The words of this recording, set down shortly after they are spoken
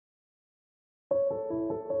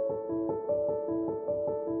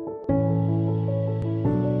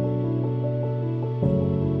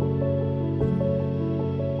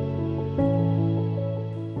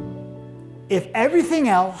if everything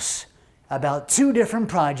else about two different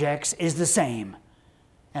projects is the same,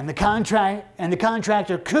 and the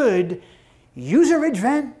contractor could use a ridge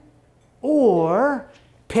vent or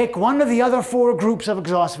pick one of the other four groups of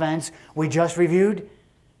exhaust vents we just reviewed,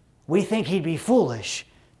 we think he'd be foolish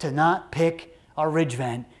to not pick a ridge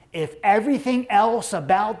vent if everything else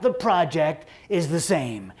about the project is the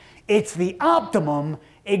same. It's the optimum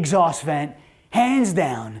exhaust vent, hands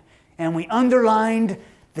down, and we underlined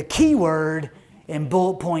the key word in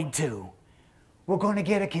bullet point 2. We're going to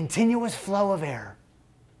get a continuous flow of air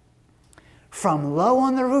from low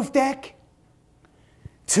on the roof deck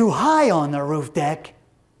to high on the roof deck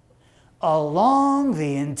along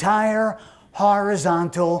the entire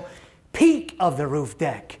horizontal peak of the roof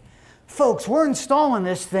deck. Folks, we're installing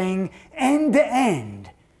this thing end to end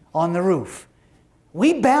on the roof.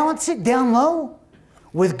 We balance it down low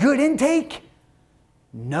with good intake,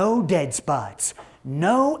 no dead spots,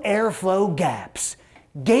 no airflow gaps,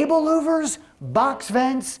 gable louvers, box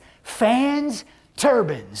vents, fans,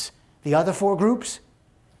 turbines. The other four groups,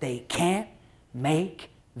 they can't make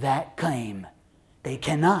that claim. They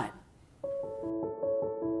cannot.